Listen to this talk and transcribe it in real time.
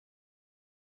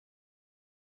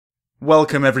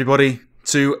Welcome everybody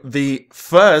to the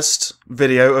first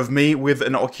video of me with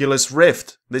an Oculus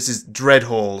Rift. This is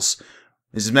Dreadhalls.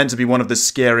 This is meant to be one of the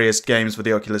scariest games for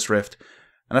the Oculus Rift.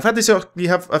 And I've had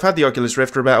the Oculus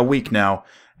Rift for about a week now.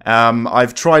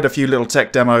 I've tried a few little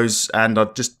tech demos and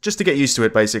just to get used to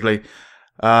it basically.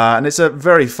 And it's a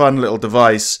very fun little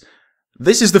device.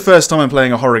 This is the first time I'm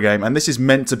playing a horror game, and this is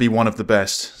meant to be one of the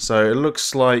best. So it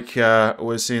looks like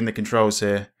we're seeing the controls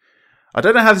here. I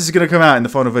don't know how this is going to come out in the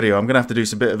final video. I'm going to have to do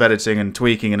some bit of editing and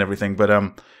tweaking and everything, but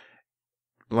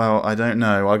well, I don't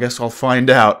know. I guess I'll find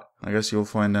out. I guess you'll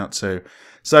find out too.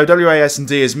 So WAS and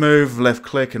D is move, left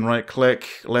click and right click,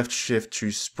 left shift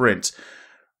to sprint.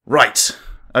 Right.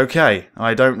 Okay.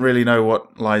 I don't really know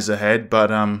what lies ahead,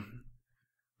 but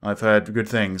I've heard good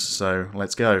things, so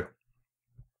let's go.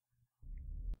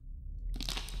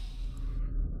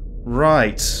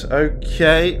 Right,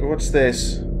 okay, what's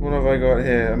this? What have I got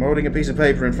here? I'm holding a piece of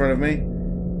paper in front of me.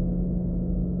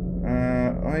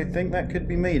 I think that could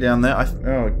be me down there. Let's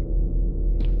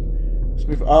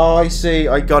move. Oh, I see,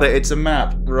 I got it, it's a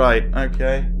map. Right,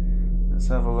 okay. Let's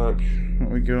have a look. What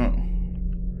we got?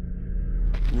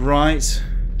 Right.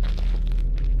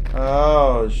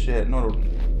 Oh, shit, not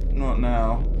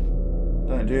now.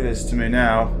 Don't do this to me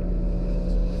now.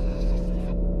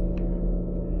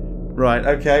 Right,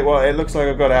 okay, well, it looks like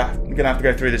I'm gonna have to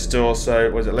go through this door, so,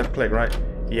 was it left click, right?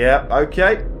 Yeah,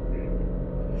 okay.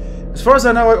 As far as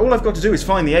I know, all I've got to do is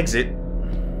find the exit.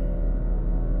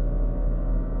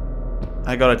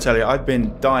 I gotta tell you, I've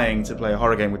been dying to play a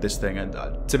horror game with this thing, and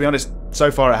to be honest,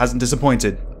 so far it hasn't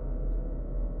disappointed.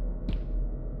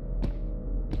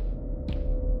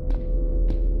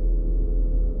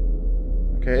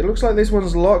 Okay, it looks like this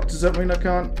one's locked. Does that mean I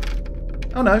can't?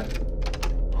 Oh no.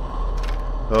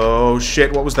 Oh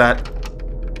shit, what was that?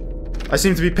 I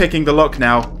seem to be picking the lock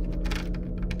now.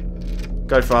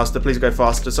 Go faster, please go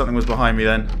faster. Something was behind me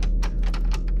then.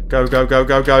 Go, go, go,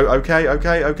 go, go. Okay,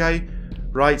 okay, okay.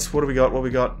 Right, what do we got? What do we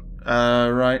got?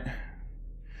 Right.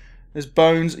 There's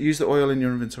bones. Use the oil in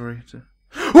your inventory.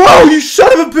 Whoa, you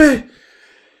son of a bitch!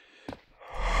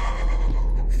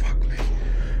 Oh, fuck me.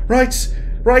 Right,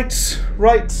 right,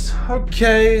 right.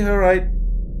 Okay, alright.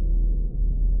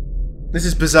 This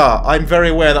is bizarre. I'm very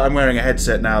aware that I'm wearing a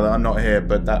headset now that I'm not here,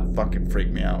 but that fucking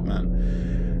freaked me out,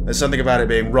 man. There's something about it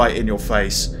being right in your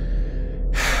face.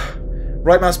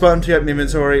 Right mouse button to open the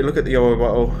inventory. Look at the oil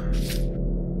bottle.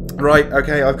 Right,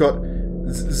 okay, I've got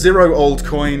 0 old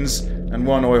coins and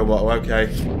 1 oil bottle. Okay.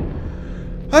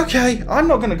 Okay, I'm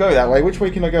not going to go that way. Which way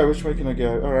can I go? Which way can I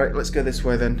go? Alright, let's go this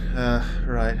way then.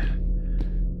 Right.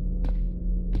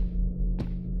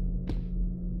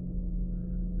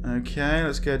 Okay,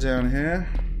 let's go down here.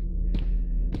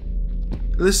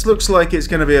 This looks like it's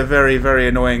going to be a very, very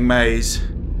annoying maze.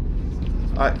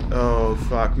 Oh,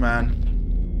 fuck, man.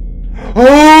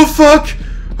 Oh, fuck!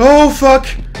 Oh, fuck!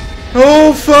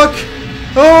 Oh, fuck!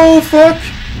 Oh, fuck!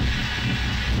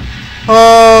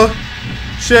 Oh,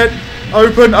 shit.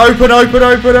 Open, open, open,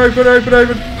 open, open, open,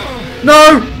 open.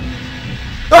 No!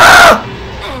 Ah!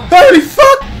 Holy fuck!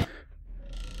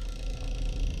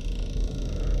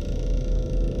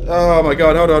 Oh my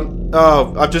god, hold on.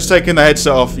 Oh, I've just taken the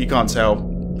headset off. You can't tell.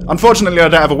 Unfortunately, I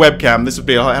don't have a webcam. This would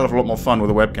be a hell of a lot more fun with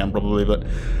a webcam, probably, but...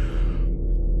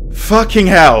 Fucking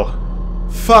hell.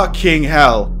 Fucking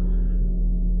hell.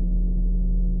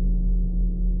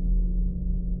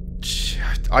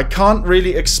 I can't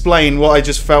really explain what I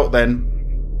just felt then.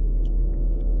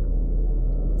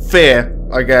 Fear,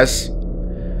 I guess.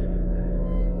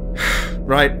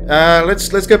 Right, let's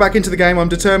go back into the game. I'm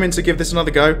determined to give this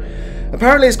another go.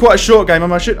 Apparently it's quite a short game,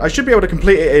 and I should be able to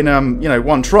complete it in you know,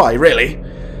 one try, really.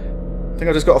 I think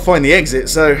I just got to find the exit.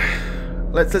 So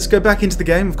let's go back into the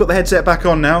game. I've got the headset back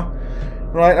on now.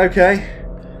 Right, okay.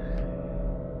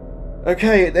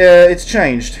 Okay, it's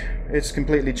changed. It's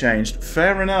completely changed.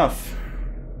 Fair enough.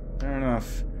 Fair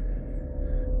enough.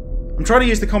 I'm trying to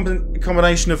use the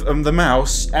combination of the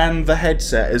mouse and the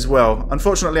headset as well.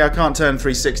 Unfortunately, I can't turn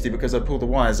 360 because I pull the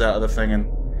wires out of the thing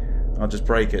and I'll just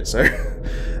break it, so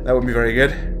that wouldn't be very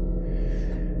good.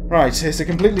 Right, it's a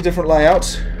completely different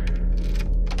layout.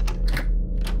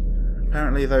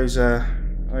 Apparently those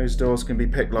doors can be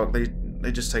pick locked.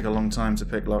 They just take a long time to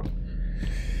pick lock.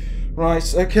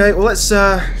 Right, okay, well let's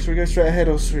should we go straight ahead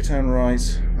or should we turn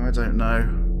right? I don't know.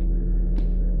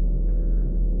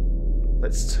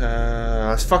 Let's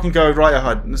fucking go right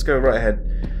ahead. Let's go right ahead.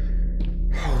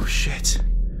 Oh shit.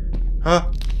 Huh?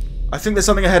 I think there's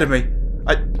something ahead of me.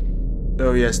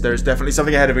 Oh yes, there's definitely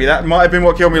something ahead of me. That might have been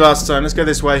what killed me last time. Let's go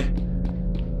this way.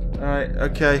 Alright,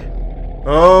 okay.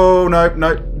 Oh no,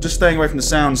 no. Just staying away from the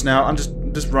sounds now. I'm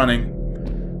just running.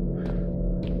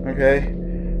 Okay.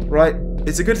 Right.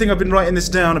 It's a good thing I've been writing this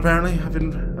down, apparently. I've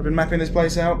been mapping this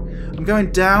place out. I'm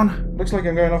going down. Looks like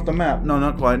I'm going off the map. No,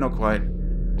 not quite, not quite.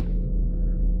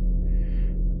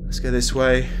 Let's go this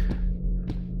way.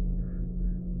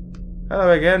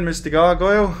 Hello again, Mr.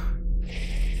 Gargoyle.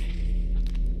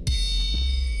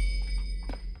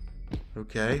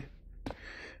 Okay.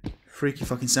 Freaky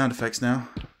fucking sound effects now.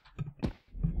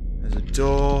 There's a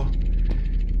door.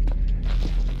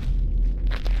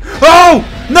 Oh!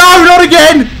 No, not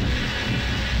again!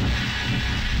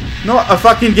 Not a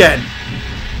fucking again.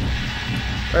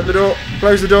 Open the door.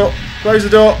 Close the door. Close the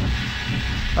door.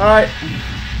 Alright.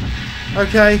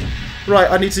 Okay. Right,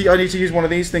 I need to use one of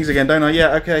these things again, don't I?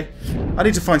 Yeah, okay. I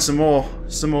need to find some more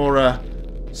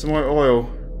oil.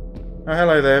 Oh,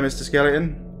 hello there, Mr.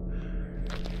 Skeleton.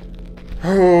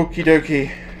 Okie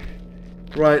dokie.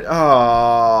 Right,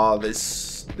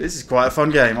 this is quite a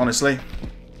fun game, honestly.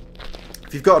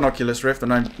 If you've got an Oculus Rift, I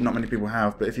know not many people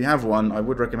have, but if you have one, I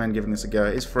would recommend giving this a go.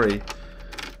 It is free.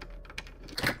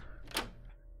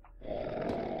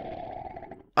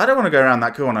 I don't want to go around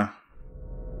that corner,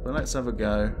 but let's have a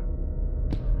go.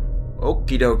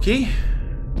 Okie dokie.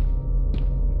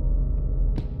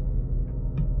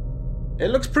 It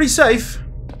looks pretty safe,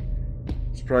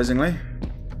 surprisingly.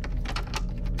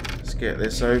 Let's get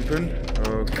this open.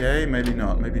 Okay, maybe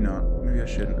not, maybe not. Maybe I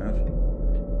shouldn't have.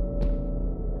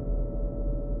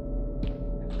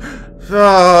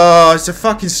 Oh, it's a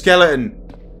fucking skeleton.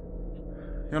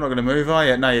 You're not going to move, are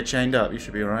you? No, you're chained up. You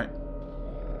should be alright.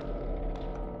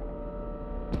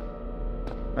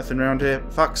 Nothing around here.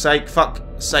 Fuck's sake.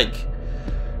 Fuck's sake.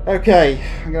 Okay,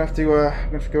 I'm going to have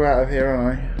to go out of here,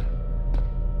 aren't I?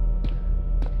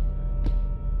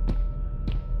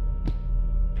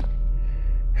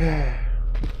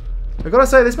 I've got to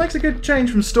say, this makes a good change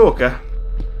from Stalker.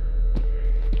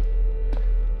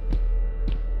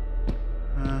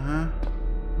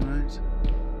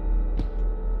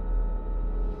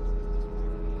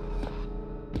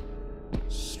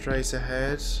 Straight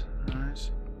ahead.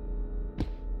 Right.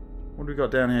 What do we got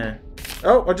down here?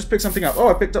 Oh, I just picked something up. Oh,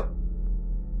 I picked up...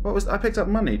 What was... I picked up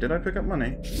money. Did I pick up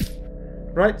money?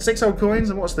 Right, 6 old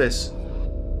coins, and what's this?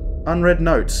 Unread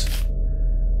notes.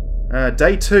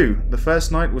 Day 2. The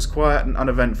first night was quiet and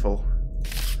uneventful.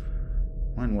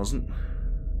 Mine wasn't.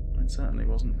 Mine certainly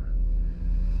wasn't.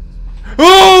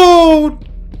 Oh!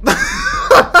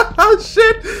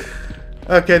 Shit!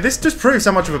 Okay, this just proves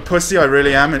how much of a pussy I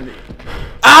really am. And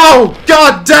ow!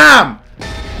 God damn!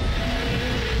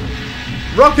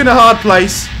 Rock in a hard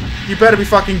place. You better be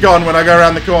fucking gone when I go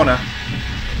around the corner.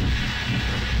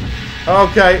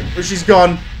 Okay, well, she's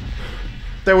gone.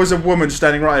 There was a woman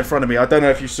standing right in front of me. I don't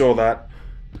know if you saw that.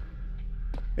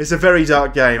 It's a very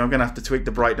dark game. I'm going to have to tweak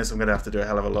the brightness. I'm going to have to do a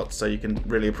hell of a lot so you can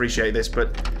really appreciate this,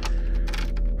 but...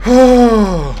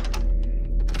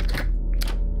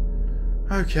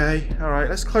 Okay, alright,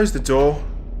 let's close the door.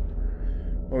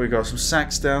 Oh, we got some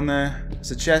sacks down there.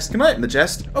 There's a chest. Can I open the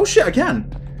chest? Oh shit, I can!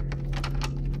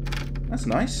 That's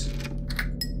nice.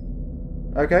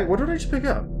 Okay, what did I just pick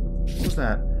up? What was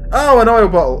that? Oh, an oil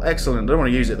bottle! Excellent. I don't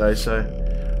want to use it though, so...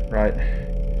 Right.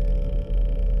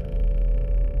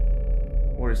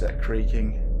 What is that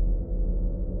creaking?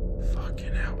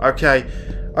 Fucking hell. Okay.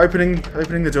 Opening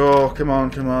the door. Come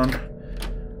on, come on.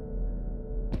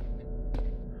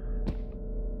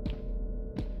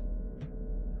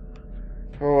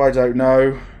 Oh, I don't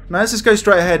know. Now let's just go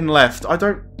straight ahead and left. I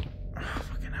don't... Oh,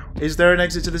 fucking hell. Is there an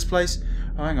exit to this place?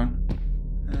 Oh, hang on.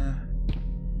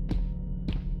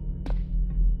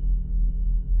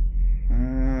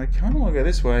 I kind of want to go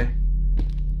this way.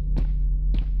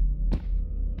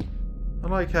 I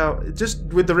like how, just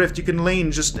with the Rift, you can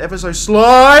lean just ever so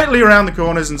slightly around the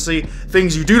corners and see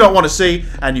things you do not want to see,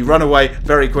 and you run away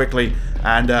very quickly.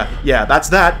 And, yeah, that's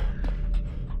that.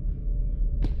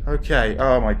 Okay,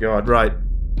 oh my god, right.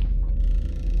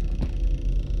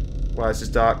 Wow, this is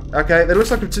dark. Okay, there looks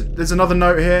like there's another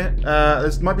note here.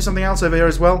 There might be something else over here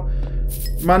as well.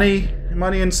 Money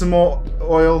and some more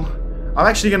oil. I'm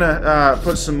actually gonna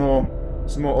put some more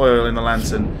oil in the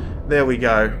lantern. There we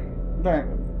go.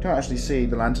 Can't actually see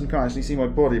the lantern. Can't actually see my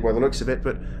body by the looks of it,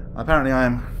 but apparently I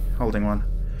am holding one.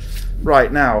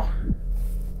 Right now,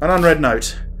 an unread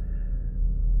note.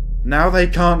 Now they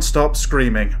can't stop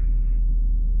screaming.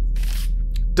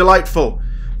 Delightful,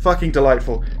 fucking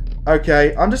delightful.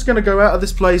 Okay, I'm just gonna go out of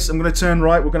this place. I'm gonna turn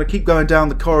right. We're gonna keep going down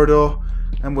the corridor,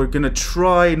 and we're gonna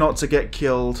try not to get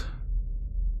killed.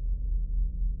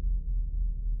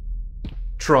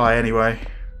 Try anyway.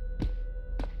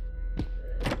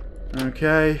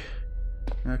 Okay.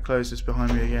 Now close this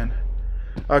behind me again.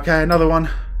 Okay, another one.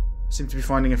 Seem to be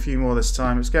finding a few more this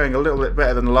time. It's going a little bit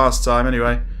better than the last time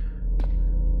anyway.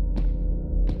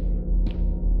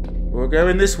 we're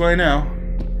going this way now.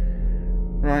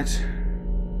 Right.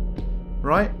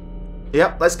 Right?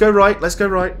 Yep, let's go right, let's go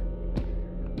right.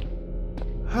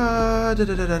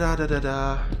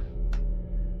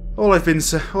 All I've been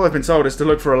told is to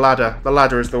look for a ladder. The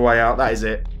ladder is the way out, that is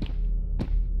it.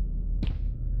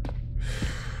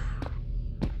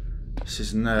 This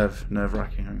is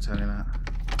nerve-wracking, I can tell you that.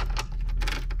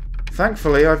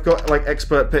 Thankfully, I've got, like,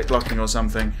 expert picklocking or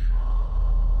something.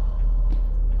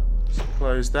 Let's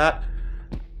close that.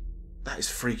 That is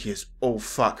freaky as all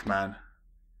fuck, man.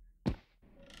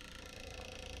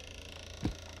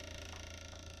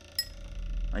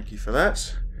 Thank you for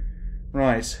that.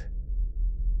 Right.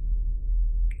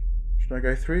 Should I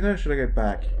go through there? Should I go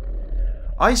back?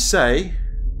 I say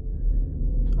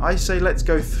let's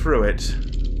go through it.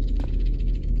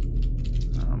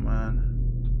 Oh man.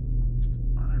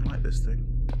 I don't like this thing.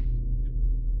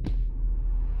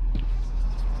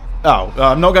 Oh,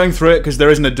 I'm not going through it because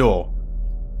there isn't a door.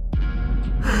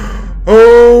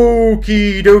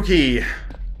 Okie dokie.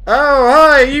 Oh,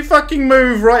 hi! You fucking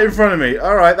move right in front of me.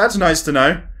 Alright, that's nice to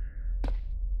know.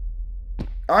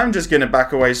 I'm just gonna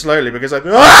back away slowly because I...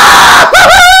 Ah!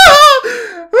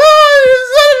 Oh, you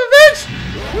son of a bitch!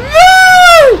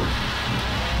 No!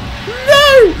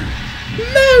 No!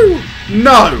 No!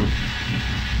 No!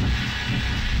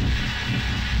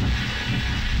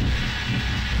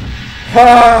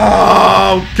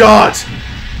 Oh, God!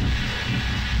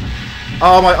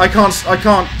 Oh my, I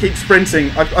can't keep sprinting.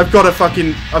 I've got to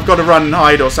run and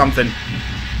hide or something.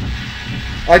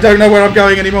 I don't know where I'm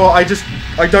going anymore. I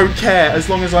don't care as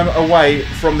long as I'm away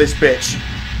from this bitch.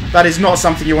 That is not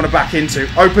something you want to back into.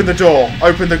 Open the door.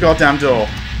 Open the goddamn door.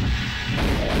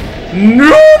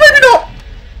 No, maybe not!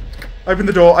 Open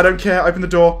the door. I don't care. Open the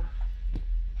door.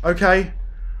 Okay.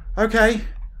 Okay.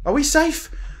 Are we safe?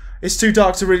 It's too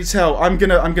dark to really tell. I'm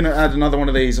gonna add another one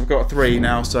of these. I've got 3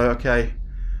 now, so okay.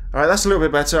 Alright, that's a little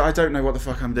bit better. I don't know what the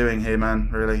fuck I'm doing here, man.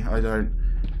 Really, I don't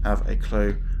have a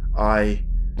clue. I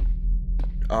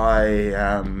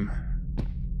am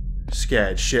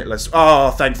scared shitless.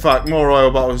 Oh, thank fuck. More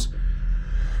oil bottles.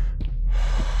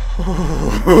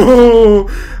 Oh,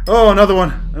 another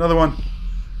one. Another one.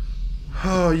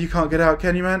 Oh, you can't get out,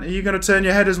 can you, man? Are you going to turn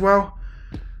your head as well?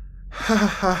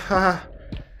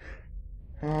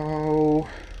 Oh.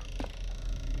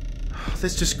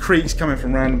 There's just creaks coming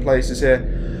from random places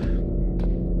here.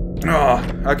 Oh,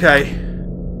 okay.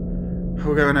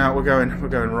 We're going out, we're going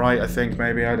right, I think,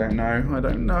 maybe. I don't know. I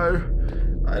don't know.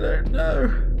 I don't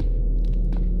know.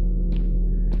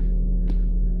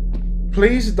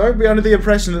 Please don't be under the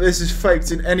impression that this is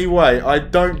faked in any way. I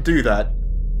don't do that.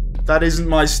 That isn't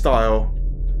my style.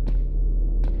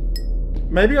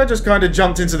 Maybe I just kind of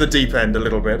jumped into the deep end a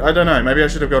little bit. I don't know. Maybe I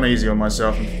should have gone easy on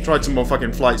myself and tried some more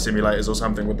fucking flight simulators or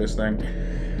something with this thing.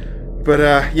 But,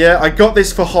 yeah, I got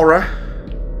this for horror.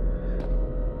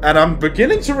 And I'm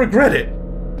beginning to regret it.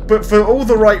 But for all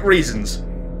the right reasons.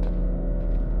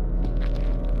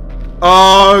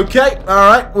 Okay,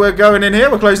 alright, we're going in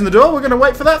here. We're closing the door. We're going to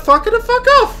wait for that fucker to fuck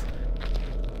off.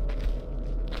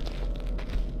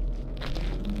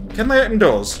 Can they open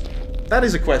doors? That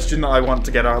is a question that I want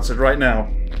to get answered right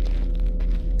now.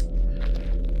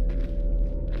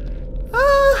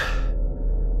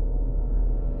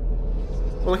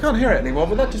 Well, I can't hear it anymore,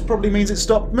 but that just probably means it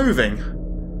stopped moving.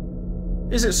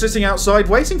 Is it sitting outside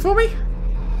waiting for me?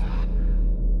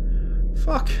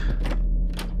 Fuck.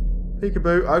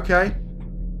 Peekaboo, okay.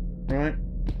 Right.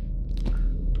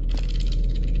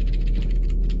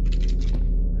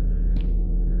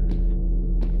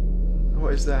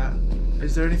 What is that?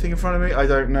 Is there anything in front of me? I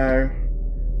don't know.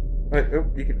 Wait, oh,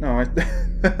 you can, no, you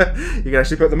can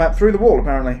actually put the map through the wall,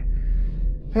 apparently.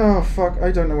 Oh, fuck,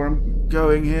 I don't know where I'm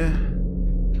going here.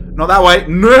 Not that way.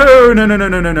 No, no, no, no,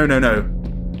 no, no, no, no, no.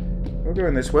 We're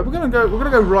going this way. We're gonna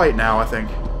go right now, I think.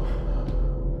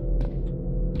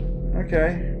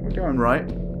 Okay, we're going right.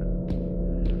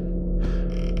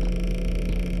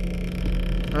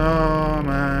 Oh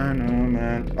man, oh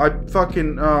man. I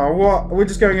fucking, oh what? We're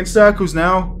just going in circles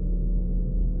now.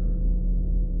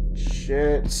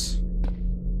 Shit.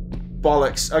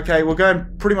 Bollocks. Okay, we're going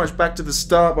pretty much back to the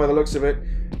start by the looks of it.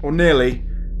 Or nearly.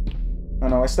 Oh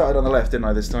no, I started on the left, didn't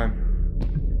I, this time?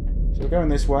 So we're going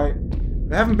this way.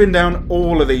 We haven't been down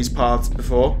all of these paths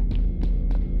before.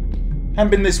 Haven't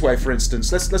been this way, for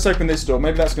instance. Let's open this door.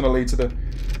 Maybe that's going to lead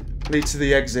to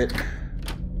the exit.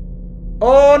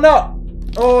 Or not!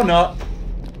 Or not.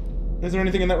 Is there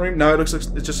anything in that room? No, it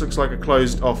just looks like a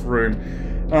closed off room.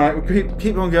 Alright, we'll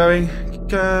keep on going.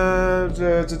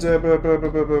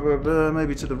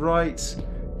 Maybe to the right.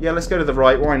 Yeah, let's go to the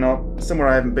right. Why not? Somewhere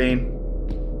I haven't been.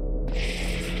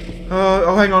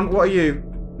 Oh, hang on. What are you?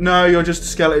 No, you're just a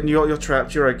skeleton. You're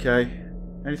trapped. You're okay.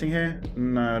 Anything here?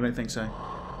 No, I don't think so.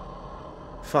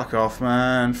 Fuck off,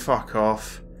 man. Fuck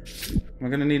off. Am I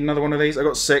going to need another one of these? I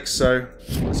got 6, so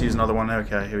let's use another one.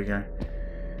 Okay, here we go.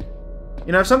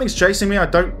 You know, if something's chasing me, I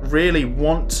don't really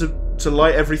want to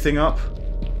light everything up.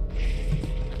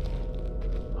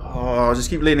 Oh, I'll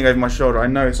just keep leaning over my shoulder. I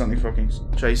know something's fucking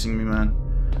chasing me, man.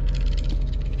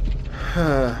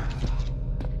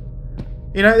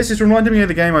 You know, this is reminding me of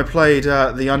the game I played,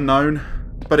 The Unknown,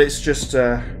 but it's just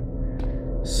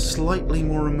slightly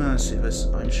more immersive, as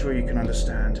I'm sure you can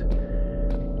understand.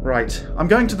 Right, I'm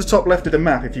going to the top left of the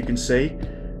map, if you can see.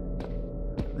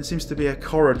 There seems to be a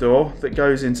corridor that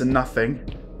goes into nothing.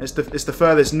 It's the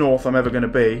furthest north I'm ever going to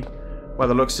be, by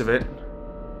the looks of it.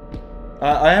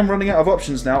 I am running out of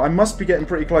options now. I must be getting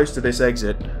pretty close to this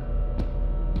exit.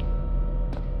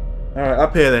 Alright,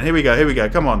 up here then. Here we go,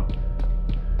 come on.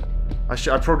 I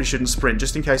probably shouldn't sprint,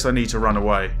 just in case I need to run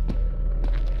away.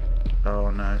 Oh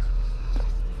no.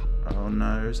 Oh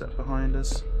no, is that behind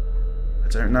us? I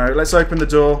don't know. Let's open the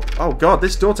door. Oh god,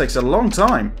 this door takes a long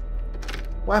time.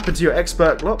 What happened to your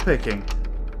expert lockpicking?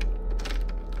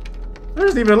 There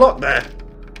isn't even a lock there.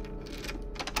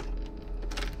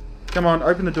 Come on,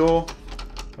 open the door.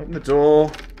 Open the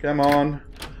door. Come on.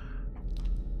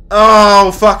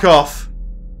 Oh, fuck off.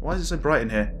 Why is it so bright in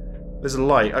here? There's a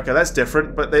light. Okay, that's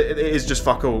different, but it is just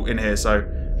fuck all in here, so...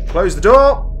 Close the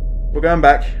door! We're going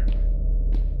back.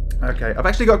 Okay, I've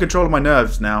actually got control of my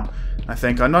nerves now, I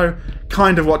think. I know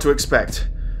kind of what to expect.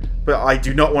 But I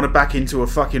do not want to back into a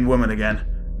fucking woman again.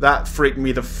 That freaked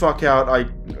me the fuck out.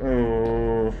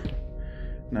 Oh...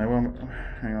 No, well,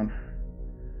 hang on.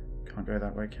 Can't go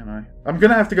that way, can I? I'm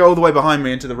gonna have to go all the way behind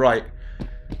me and to the right.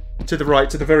 To the right,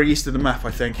 to the very east of the map,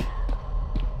 I think.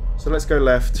 So let's go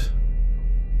left.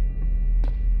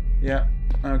 Yeah.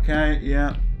 Okay,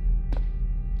 yeah.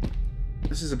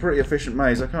 This is a pretty efficient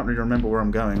maze. I can't really remember where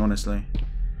I'm going, honestly.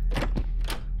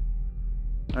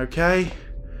 Okay.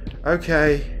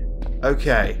 Okay.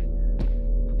 Okay.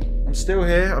 I'm still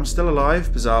here. I'm still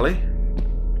alive, bizarrely.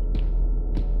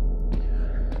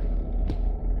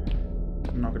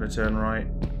 I'm not going to turn right.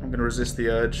 I'm going to resist the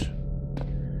urge.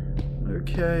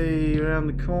 Okay, around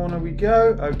the corner we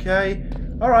go. Okay.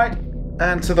 Alright.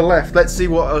 And to the left. Let's see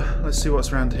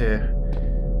what's around here.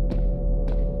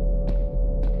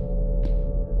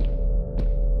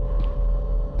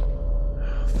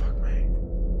 Oh, fuck me.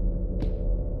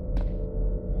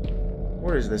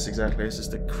 What is this exactly? It's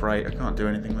just a crate. I can't do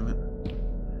anything with it.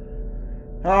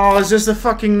 Oh, it's just a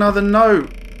fucking another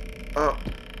note.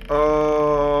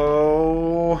 Oh.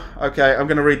 Okay, I'm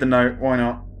going to read the note. Why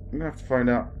not? I'm going to have to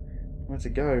find out where to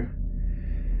go.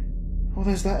 Oh,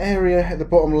 there's that area at the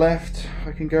bottom left.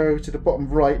 I can go to the bottom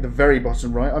right, the very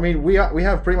bottom right. I mean, we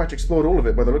have pretty much explored all of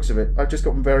it by the looks of it. I've just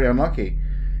gotten very unlucky.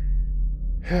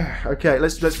 Okay,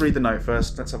 let's read the note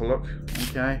first. Let's have a look.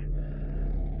 Okay.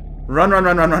 Run, run,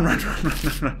 run, run, run, run,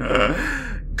 run,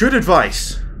 run. Good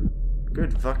advice.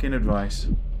 Good fucking advice.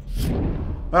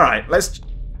 Alright, let's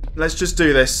just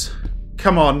do this.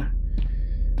 Come on.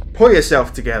 Pull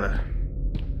yourself together.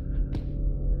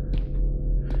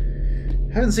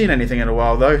 Haven't seen anything in a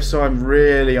while though, so I'm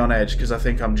really on edge because I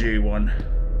think I'm due one.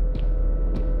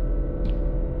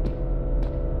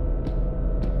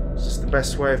 Is this the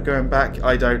best way of going back?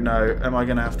 I don't know. Am I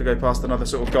going to have to go past another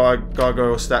sort of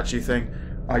gargoyle statue thing?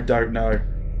 I don't know.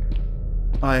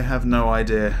 I have no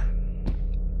idea.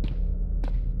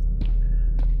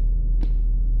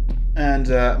 And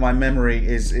my memory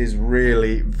is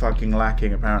really fucking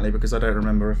lacking apparently because I don't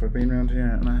remember if I've been around here,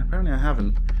 and apparently I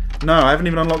haven't. No, I haven't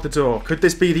even unlocked the door. Could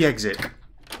this be the exit?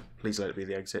 Please let it be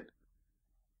the exit.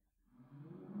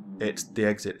 It's the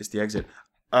exit. It's the exit.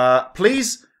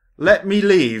 Please let me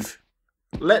leave.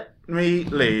 Let me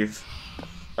leave.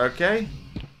 Okay?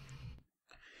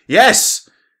 Yes!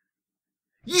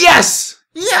 Yes!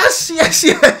 Yes! Yes!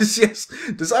 Yes! Yes!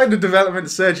 Design and development,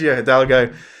 Sergio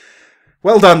Hidalgo.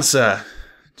 Well done, sir.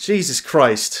 Jesus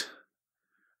Christ.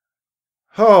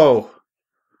 Oh.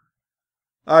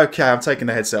 Okay, I'm taking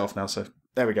the headset off now, so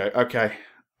there we go. Okay.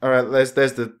 Alright,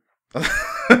 there's the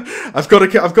I've got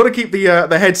to keep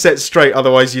the headset straight,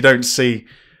 otherwise you don't see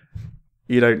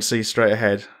straight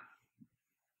ahead.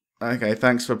 Okay,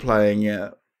 thanks for playing.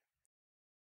 Yeah.